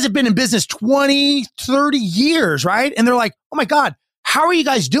 these guys have been in business 20, 30 years, right? And they're like, oh my God, how are you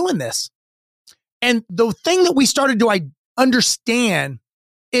guys doing this? And the thing that we started to understand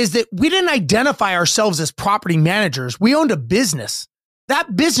is that we didn't identify ourselves as property managers. We owned a business.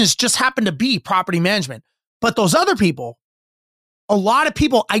 That business just happened to be property management. But those other people, a lot of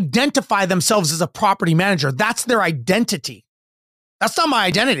people identify themselves as a property manager. That's their identity. That's not my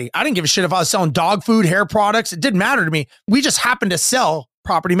identity. I didn't give a shit if I was selling dog food, hair products. It didn't matter to me. We just happened to sell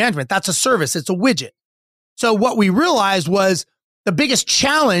property management. That's a service. It's a widget. So what we realized was the biggest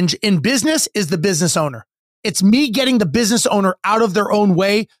challenge in business is the business owner. It's me getting the business owner out of their own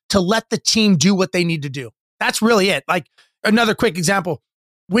way to let the team do what they need to do. That's really it. Like another quick example,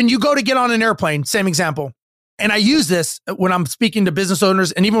 when you go to get on an airplane, same example. And I use this when I'm speaking to business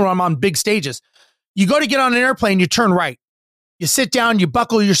owners and even when I'm on big stages. You go to get on an airplane, you turn right. You sit down, you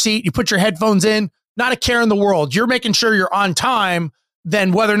buckle your seat, you put your headphones in, not a care in the world. You're making sure you're on time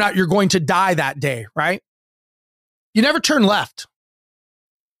than whether or not you're going to die that day, right? You never turn left.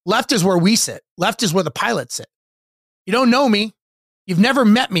 Left is where we sit. Left is where the pilots sit. You don't know me. You've never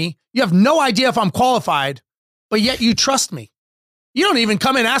met me. You have no idea if I'm qualified, but yet you trust me. You don't even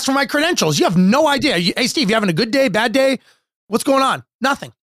come and ask for my credentials. You have no idea. Hey, Steve, you having a good day, bad day? What's going on?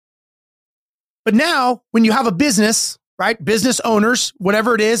 Nothing. But now when you have a business, right? Business owners,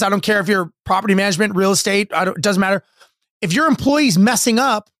 whatever it is, I don't care if you're property management, real estate, it doesn't matter. If your employee's messing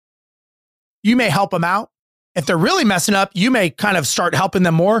up, you may help them out. If they're really messing up, you may kind of start helping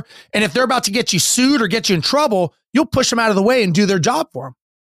them more. And if they're about to get you sued or get you in trouble, you'll push them out of the way and do their job for them.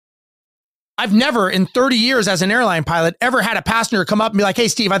 I've never in 30 years as an airline pilot ever had a passenger come up and be like, hey,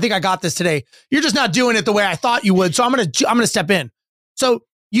 Steve, I think I got this today. You're just not doing it the way I thought you would. So I'm going to step in. So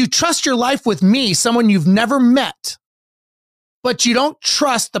you trust your life with me, someone you've never met, but you don't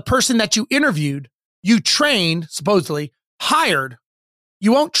trust the person that you interviewed, you trained, supposedly hired.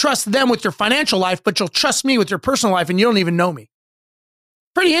 You won't trust them with your financial life, but you'll trust me with your personal life and you don't even know me.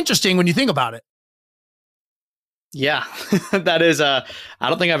 Pretty interesting when you think about it. Yeah, that is, I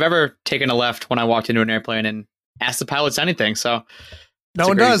don't think I've ever taken a left when I walked into an airplane and asked the pilots anything. So no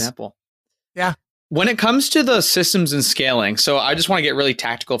one does. Example. Yeah. When it comes to the systems and scaling, so I just want to get really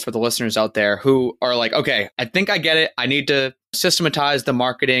tactical for the listeners out there who are like, okay, I think I get it. I need to systematize the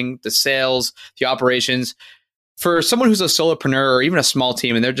marketing, the sales, the operations. For someone who's a solopreneur or even a small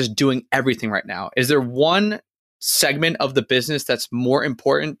team and they're just doing everything right now, is there one segment of the business that's more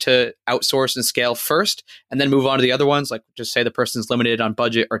important to outsource and scale first and then move on to the other ones? Like just say the person's limited on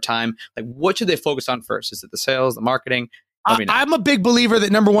budget or time. Like what should they focus on first? Is it the sales, the marketing? I'm a big believer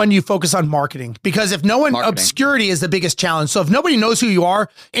that number one, you focus on marketing because if no one, obscurity is the biggest challenge. So if nobody knows who you are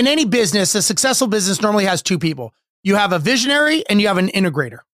in any business, a successful business normally has two people. You have a visionary and you have an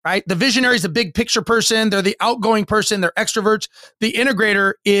integrator, right? The visionary is a big picture person. They're the outgoing person. They're extroverts. The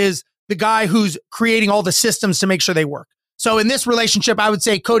integrator is the guy who's creating all the systems to make sure they work. So in this relationship, I would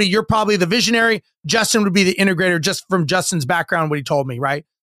say, Cody, you're probably the visionary. Justin would be the integrator just from Justin's background, what he told me, right?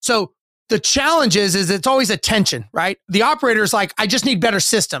 So the challenge is it's always a tension, right? The operator is like, I just need better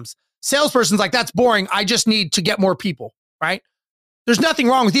systems. Salesperson's like, that's boring. I just need to get more people, right? There's nothing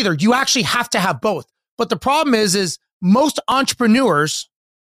wrong with either. You actually have to have both. But the problem is most entrepreneurs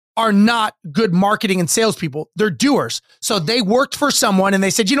are not good marketing and salespeople. They're doers. So they worked for someone and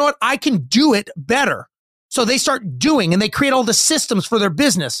they said, you know what? I can do it better. So they start doing and they create all the systems for their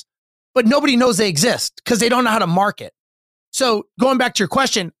business, but nobody knows they exist because they don't know how to market. So going back to your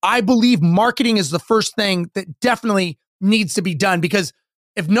question, I believe marketing is the first thing that definitely needs to be done because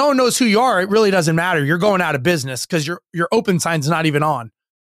if no one knows who you are, it really doesn't matter. You're going out of business because your open sign's not even on.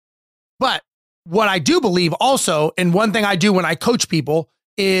 But what I do believe also, and one thing I do when I coach people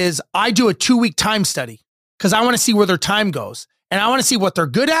is I do a 2-week time study because I want to see where their time goes and I want to see what they're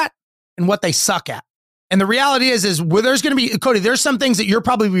good at and what they suck at. And the reality is where there's going to be, Cody, there's some things that you're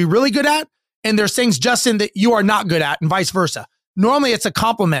probably be really good at. And there's things, Justin, that you are not good at and vice versa. Normally it's a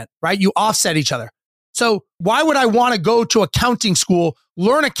compliment, right? You offset each other. So why would I want to go to accounting school,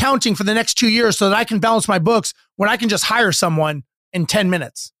 learn accounting for the next 2 years so that I can balance my books when I can just hire someone in 10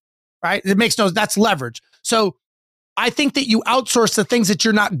 minutes, right? That's leverage. So I think that you outsource the things that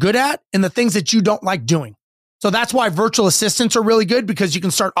you're not good at and the things that you don't like doing. So that's why virtual assistants are really good because you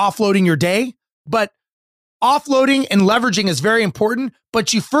can start offloading your day. But offloading and leveraging is very important,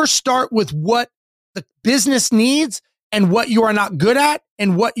 but you first start with what the business needs and what you are not good at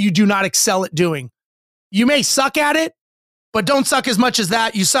and what you do not excel at doing. You may suck at it, but don't suck as much as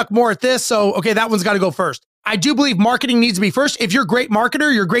that. You suck more at this. So, okay, that one's got to go first. I do believe marketing needs to be first. If you're a great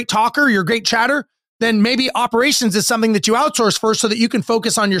marketer, you're a great talker, you're a great chatter, then maybe operations is something that you outsource first so that you can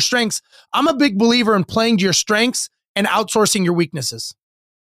focus on your strengths. I'm a big believer in playing to your strengths and outsourcing your weaknesses.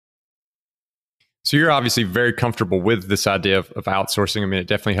 So you're obviously very comfortable with this idea of outsourcing. I mean, it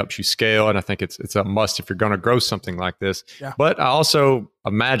definitely helps you scale. And I think it's a must if you're going to grow something like this. Yeah. But I also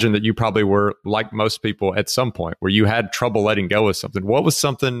imagine that you probably were like most people at some point where you had trouble letting go of something. What was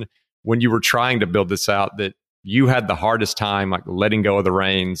something when you were trying to build this out that you had the hardest time like letting go of the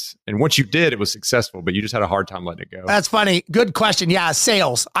reins? And once you did, it was successful, but you just had a hard time letting it go. That's funny. Good question. Yeah.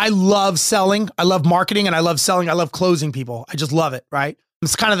 Sales. I love selling. I love marketing and I love selling. I love closing people. I just love it. Right.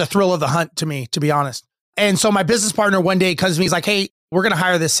 It's kind of the thrill of the hunt to me, to be honest. And so my business partner one day comes to me, he's like, hey, we're going to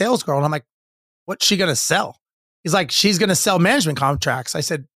hire this sales girl. And I'm like, what's she going to sell? He's like, she's going to sell management contracts. I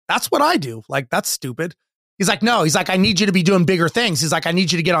said, that's what I do. Like, that's stupid. He's like, no, he's like, I need you to be doing bigger things. He's like, I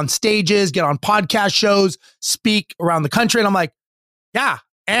need you to get on stages, get on podcast shows, speak around the country. And I'm like, yeah.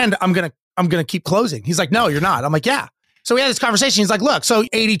 And I'm going to keep closing. He's like, no, you're not. I'm like, yeah. So we had this conversation. He's like, look, so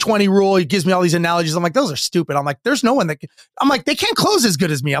 80-20 rule. He gives me all these analogies. I'm like, those are stupid. I'm like, there's no one that I'm like, they can't close as good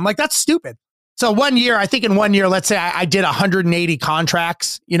as me. I'm like, that's stupid. So I think in 1 year, let's say I did 180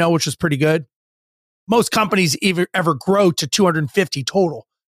 contracts, which was pretty good. Most companies ever grow to 250 total.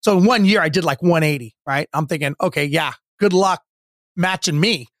 So in 1 year, I did like 180, right? I'm thinking, okay, yeah, good luck matching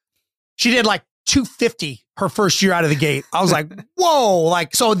me. She did like 250 her first year out of the gate. I was like, whoa.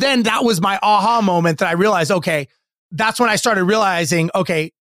 So then that was my aha moment that I realized, okay, that's when I started realizing,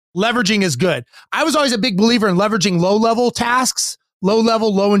 okay, leveraging is good. I was always a big believer in leveraging low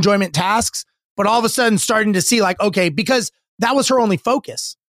enjoyment tasks, but all of a sudden starting to see like, okay, because that was her only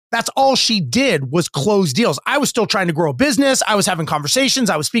focus. That's all she did was close deals. I was still trying to grow a business. I was having conversations.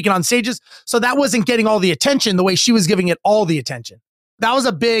 I was speaking on stages. So that wasn't getting all the attention the way she was giving it all the attention. That was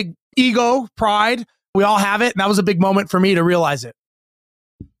a big ego, pride. We all have it. And that was a big moment for me to realize it.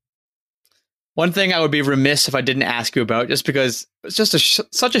 One thing I would be remiss if I didn't ask you about, just because it's just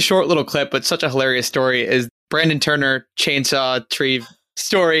such a short little clip, but such a hilarious story, is Brandon Turner chainsaw tree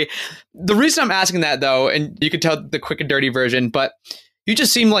story. The reason I'm asking that, though, and you can tell the quick and dirty version, but you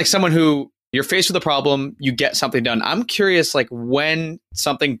just seem like someone who you're faced with a problem, you get something done. I'm curious, like when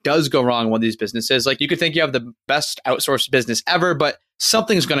something does go wrong in one of these businesses, like you could think you have the best outsourced business ever, but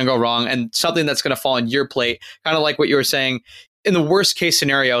something's going to go wrong and something that's going to fall on your plate. Kind of like what you were saying. In the worst case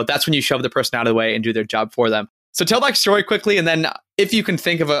scenario, that's when you shove the person out of the way and do their job for them. So tell that story quickly. And then if you can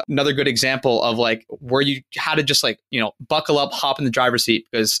think of another good example of like where you had to just like, buckle up, hop in the driver's seat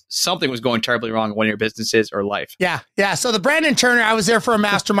because something was going terribly wrong in one of your businesses or life. Yeah. So the Brandon Turner, I was there for a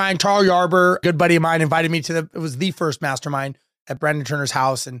mastermind. Carl Yarber, good buddy of mine, invited me to it was the first mastermind at Brandon Turner's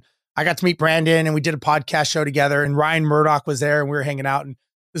house. And I got to meet Brandon and we did a podcast show together and Ryan Murdoch was there and we were hanging out and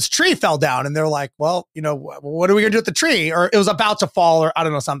this tree fell down and they're like, well, what are we going to do with the tree? Or it was about to fall or I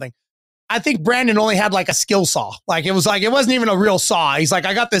don't know, something. I think Brandon only had like a skill saw. It wasn't even a real saw. He's like,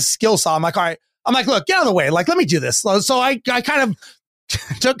 I got this skill saw. I'm like, all right. I'm like, look, get out of the way. Like, let me do this. So I kind of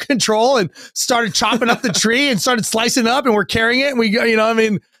took control and started chopping up the tree and started slicing up and we're carrying it. And we, I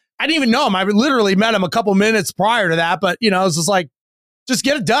didn't even know him. I literally met him a couple minutes prior to that, but it was just like, just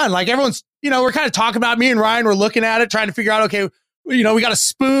get it done. Like everyone's, we're kind of talking about me and Ryan. We're looking at it, trying to figure out, okay, we got a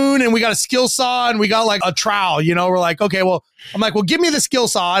spoon and we got a skill saw and we got like a trowel, we're like, okay, well, I'm like, well, give me the skill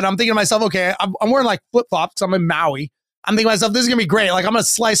saw. And I'm thinking to myself, okay, I'm wearing like flip-flops because I'm in Maui. I'm thinking to myself, this is going to be great. Like I'm going to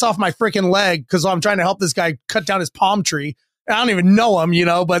slice off my freaking leg because I'm trying to help this guy cut down his palm tree. I don't even know him,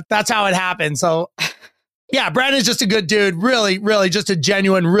 but that's how it happened. So yeah, Brandon's just a good dude. Really, really just a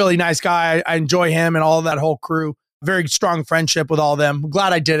genuine, really nice guy. I enjoy him and all of that whole crew. Very strong friendship with all of them. I'm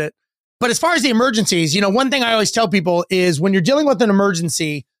glad I did it. But as far as the emergencies, one thing I always tell people is when you're dealing with an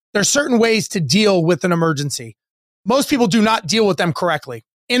emergency, there's certain ways to deal with an emergency. Most people do not deal with them correctly.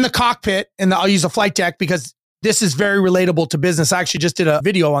 In the cockpit, and I'll use a flight deck because this is very relatable to business. I actually just did a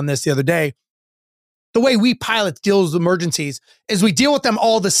video on this the other day. The way we pilots deal with emergencies is we deal with them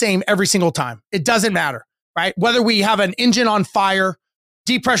all the same every single time. It doesn't matter, right? Whether we have an engine on fire,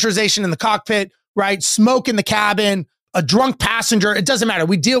 depressurization in the cockpit, right? Smoke in the cabin, a drunk passenger, it doesn't matter.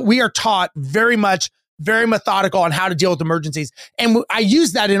 We are taught very methodical on how to deal with emergencies. And I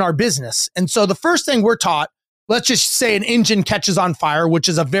use that in our business. And so the first thing we're taught, let's just say an engine catches on fire, which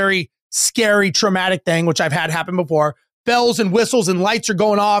is a very scary, traumatic thing, which I've had happen before. Bells and whistles and lights are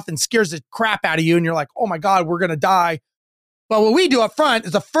going off and scares the crap out of you. And you're like, oh my God, we're going to die. But what we do up front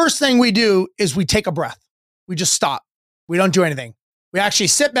is the first thing we do is we take a breath. We just stop. We don't do anything. We actually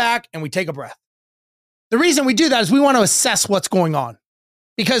sit back and we take a breath. The reason we do that is we want to assess what's going on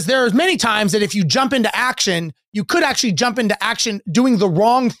because there's many times that if you jump into action, you could actually jump into action doing the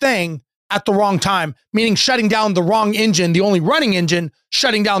wrong thing at the wrong time, meaning shutting down the wrong engine, the only running engine,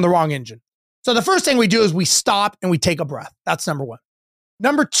 shutting down the wrong engine. So the first thing we do is we stop and we take a breath. That's number one.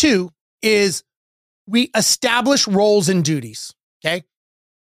 Number two is we establish roles and duties. Okay.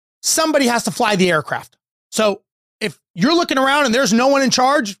 Somebody has to fly the aircraft. So if you're looking around and there's no one in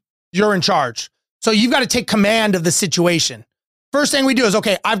charge, you're in charge. So you've got to take command of the situation. First thing we do is,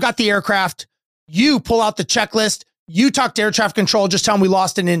 okay, I've got the aircraft. You pull out the checklist. You talk to air traffic control. Just tell them we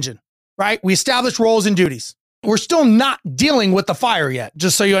lost an engine, right? We establish roles and duties. We're still not dealing with the fire yet,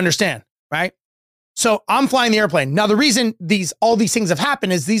 just so you understand, right? So I'm flying the airplane. Now, the reason all these things have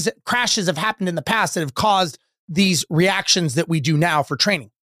happened is these crashes have happened in the past that have caused these reactions that we do now for training.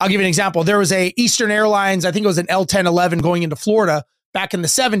 I'll give you an example. There was a Eastern Airlines, I think it was an L-1011 going into Florida back in the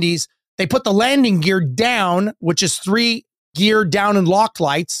 70s. They put the landing gear down, which is 3 gear down and lock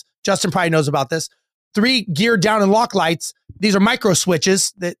lights. Justin probably knows about this. 3 gear down and lock lights. These are micro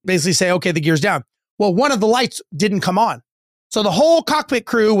switches that basically say, okay, the gear's down. Well, one of the lights didn't come on. So the whole cockpit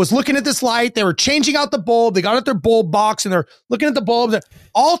crew was looking at this light. They were changing out the bulb. They got out their bulb box and they're looking at the bulb.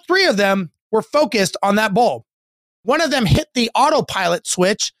 All 3 of them were focused on that bulb. One of them hit the autopilot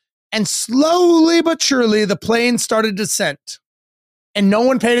switch and slowly but surely the plane started descent. And no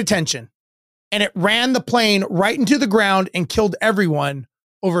one paid attention. And it ran the plane right into the ground and killed everyone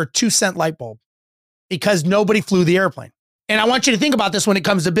over a 2-cent light bulb because nobody flew the airplane. And I want you to think about this when it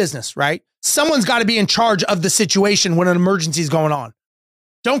comes to business, right? Someone's got to be in charge of the situation when an emergency is going on.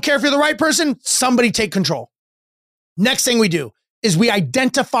 Don't care if you're the right person, somebody take control. Next thing we do is we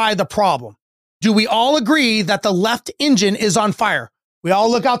identify the problem. Do we all agree that the left engine is on fire? We all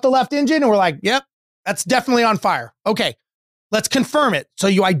look out the left engine and we're like, yep, that's definitely on fire. Okay, let's confirm it. So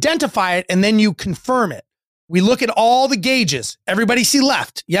you identify it and then you confirm it. We look at all the gauges. Everybody see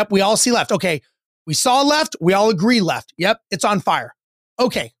left. Yep, we all see left. Okay, we saw left. We all agree left. Yep, it's on fire.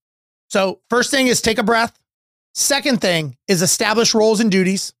 Okay, so first thing is take a breath. Second thing is establish roles and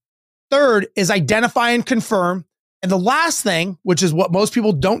duties. Third is identify and confirm. And the last thing, which is what most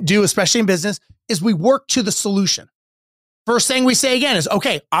people don't do, especially in business, is we work to the solution. First thing we say again is,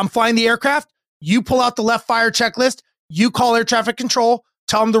 okay, I'm flying the aircraft. You pull out the left fire checklist. You call air traffic control,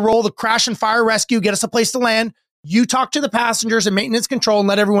 tell them to roll the crash and fire rescue, get us a place to land. You talk to the passengers and maintenance control and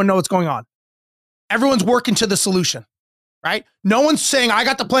let everyone know what's going on. Everyone's working to the solution, right? No one's saying, I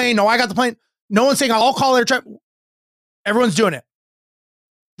got the plane. No, I got the plane. No one's saying, I'll call air traffic. Everyone's doing it.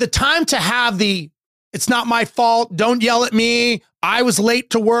 The time to have it's not my fault. Don't yell at me. I was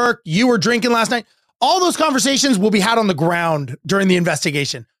late to work. You were drinking last night. All those conversations will be had on the ground during the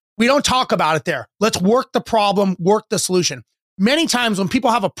investigation. We don't talk about it there. Let's work the problem, work the solution. Many times when people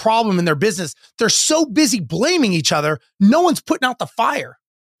have a problem in their business, they're so busy blaming each other, no one's putting out the fire.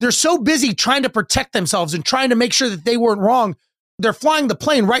 They're so busy trying to protect themselves and trying to make sure that they weren't wrong. They're flying the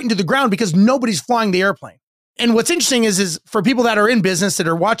plane right into the ground because nobody's flying the airplane. And what's interesting is for people that are in business that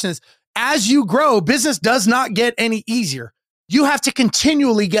are watching this, as you grow, business does not get any easier. You have to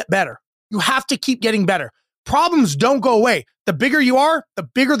continually get better. You have to keep getting better. Problems don't go away. The bigger you are, the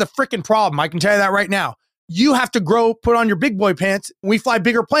bigger the freaking problem. I can tell you that right now. You have to grow, put on your big boy pants. When we fly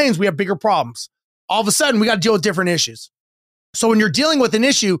bigger planes, we have bigger problems. All of a sudden, we got to deal with different issues. So when you're dealing with an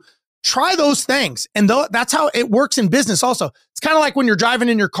issue, try those things. And that's how it works in business also. It's kind of like when you're driving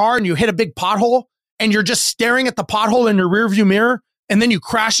in your car and you hit a big pothole and you're just staring at the pothole in your rearview mirror and then you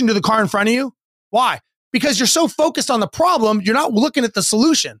crash into the car in front of you. Why? Because you're so focused on the problem, you're not looking at the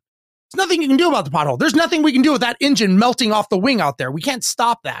solution. There's nothing you can do about the pothole. There's nothing we can do with that engine melting off the wing out there. We can't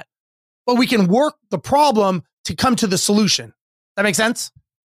stop that. But we can work the problem to come to the solution. That make sense?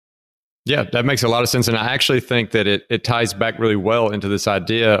 Yeah, that makes a lot of sense. And I actually think that it ties back really well into this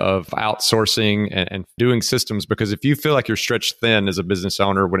idea of outsourcing and doing systems. Because if you feel like you're stretched thin as a business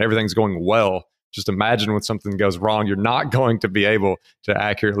owner, when everything's going well, just imagine when something goes wrong, you're not going to be able to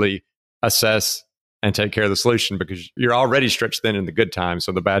accurately assess and take care of the solution because you're already stretched thin in the good times.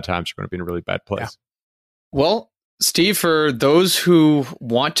 So the bad times, you're going to be in a really bad place. Yeah. Well, Steve, for those who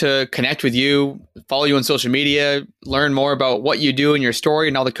want to connect with you, follow you on social media, learn more about what you do in your story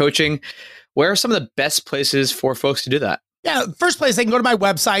and all the coaching, where are some of the best places for folks to do that? Yeah, first place, they can go to my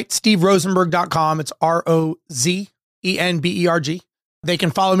website, steverozenberg.com. It's ROZENBERG. They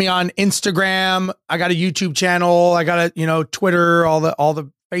can follow me on Instagram. I got a YouTube channel. I got a, Twitter, all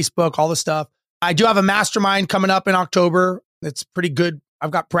the Facebook, all the stuff. I do have a mastermind coming up in October. It's pretty good.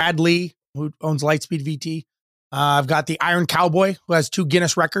 I've got Brad Lee, who owns Lightspeed VT. I've got the Iron Cowboy, who has 2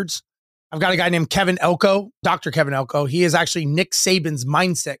 Guinness records. I've got a guy named Kevin Elko, Dr. Kevin Elko. He is actually Nick Saban's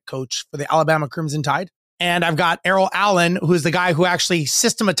mindset coach for the Alabama Crimson Tide. And I've got Errol Allen, who is the guy who actually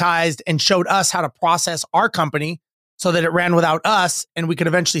systematized and showed us how to process our company so that it ran without us and we could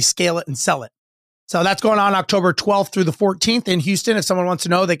eventually scale it and sell it. So that's going on October 12th through the 14th in Houston. If someone wants to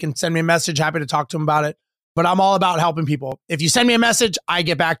know, they can send me a message. Happy to talk to them about it. But I'm all about helping people. If you send me a message, I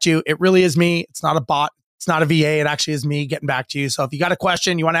get back to you. It really is me. It's not a bot. It's not a VA. It actually is me getting back to you. So if you got a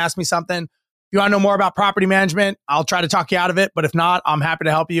question, you want to ask me something, if you want to know more about property management, I'll try to talk you out of it. But if not, I'm happy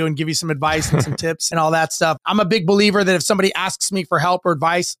to help you and give you some advice and some tips and all that stuff. I'm a big believer that if somebody asks me for help or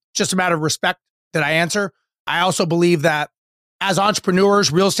advice, just a matter of respect that I answer. I also believe that as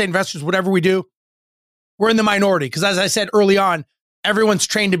entrepreneurs, real estate investors, whatever we do, we're in the minority. Because as I said early on, everyone's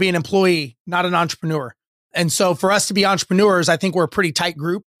trained to be an employee, not an entrepreneur. And so for us to be entrepreneurs, I think we're a pretty tight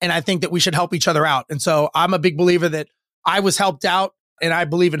group. And I think that we should help each other out. And so I'm a big believer that I was helped out and I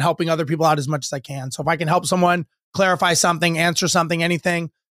believe in helping other people out as much as I can. So if I can help someone clarify something, answer something, anything,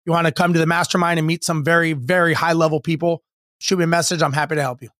 you want to come to the mastermind and meet some very, very high level people, shoot me a message. I'm happy to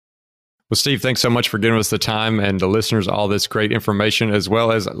help you. Well, Steve, thanks so much for giving us the time and the listeners all this great information, as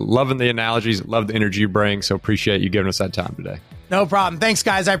well as loving the analogies, love the energy you bring. So appreciate you giving us that time today. No problem. Thanks,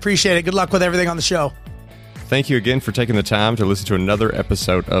 guys. I appreciate it. Good luck with everything on the show. Thank you again for taking the time to listen to another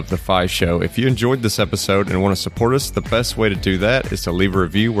episode of The Fi Show. If you enjoyed this episode and want to support us, the best way to do that is to leave a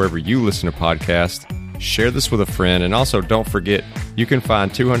review wherever you listen to podcasts. Share this with a friend. And also, don't forget, you can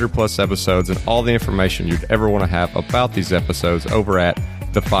find 200 plus episodes and all the information you'd ever want to have about these episodes over at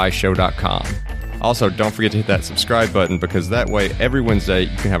thefishow.com. Also, don't forget to hit that subscribe button because that way, every Wednesday,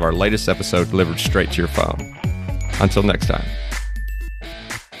 you can have our latest episode delivered straight to your phone. Until next time.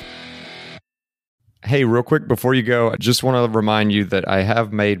 Hey, real quick before you go, I just want to remind you that I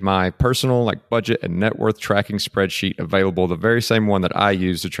have made my personal budget and net worth tracking spreadsheet available, the very same one that I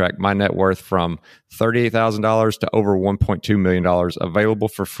use to track my net worth from $38,000 to over $1.2 million, available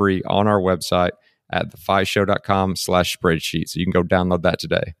for free on our website at thefishow.com/spreadsheet. So you can go download that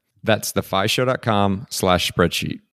today. That's thefishow.com/spreadsheet.